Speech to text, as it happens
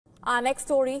Our next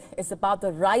story is about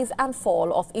the rise and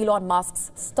fall of Elon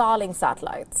Musk's Starlink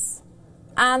satellites.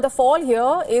 And the fall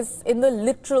here is in the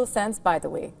literal sense, by the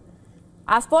way.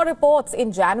 As per reports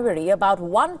in January, about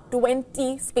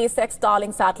 120 Spacex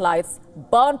Starlink satellites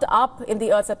burnt up in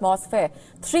the Earth's atmosphere.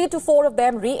 3 to 4 of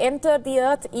them re-entered the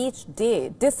Earth each day,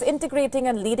 disintegrating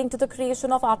and leading to the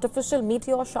creation of artificial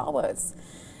meteor showers.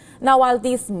 Now, while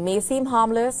these may seem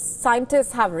harmless,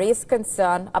 scientists have raised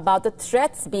concern about the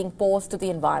threats being posed to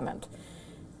the environment.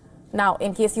 Now,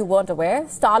 in case you weren't aware,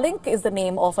 Starlink is the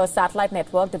name of a satellite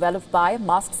network developed by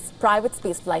Musk's private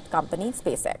spaceflight company,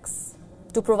 SpaceX,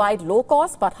 to provide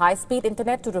low-cost but high-speed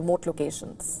internet to remote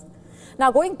locations.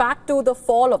 Now, going back to the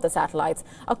fall of the satellites,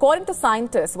 according to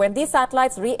scientists, when these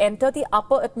satellites re-enter the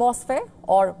upper atmosphere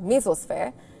or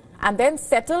mesosphere, and then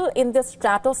settle in the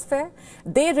stratosphere,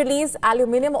 they release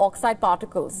aluminum oxide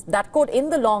particles that could,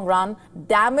 in the long run,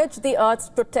 damage the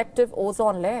Earth's protective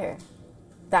ozone layer.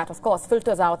 That, of course,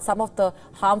 filters out some of the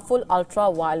harmful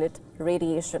ultraviolet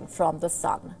radiation from the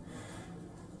sun.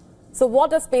 So what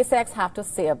does SpaceX have to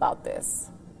say about this?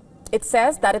 It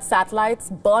says that its satellites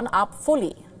burn up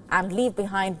fully and leave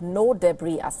behind no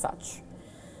debris as such.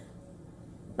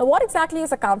 Now, what exactly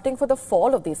is accounting for the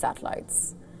fall of these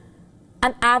satellites?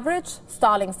 An average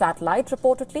Starlink satellite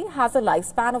reportedly has a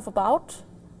lifespan of about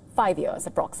 5 years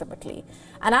approximately.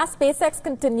 And as SpaceX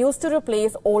continues to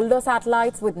replace older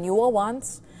satellites with newer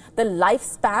ones, the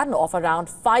lifespan of around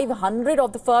 500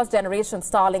 of the first generation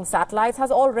Starlink satellites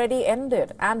has already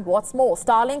ended. And what's more,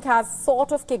 Starlink has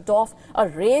sort of kicked off a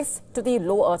race to the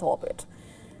low Earth orbit.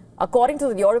 According to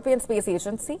the European Space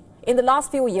Agency, in the last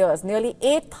few years, nearly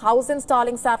 8,000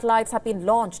 Starlink satellites have been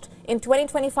launched. In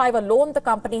 2025 alone, the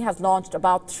company has launched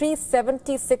about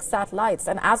 376 satellites.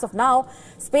 And as of now,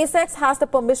 SpaceX has the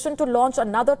permission to launch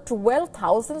another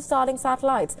 12,000 Starlink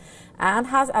satellites and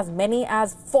has as many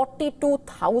as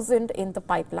 42,000 in the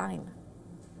pipeline.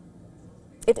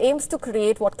 It aims to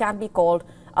create what can be called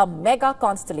a mega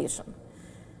constellation.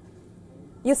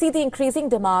 You see, the increasing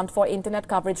demand for internet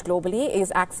coverage globally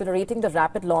is accelerating the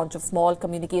rapid launch of small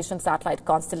communication satellite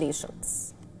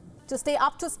constellations. To stay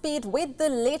up to speed with the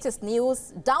latest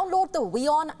news, download the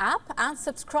WION app and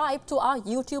subscribe to our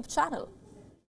YouTube channel.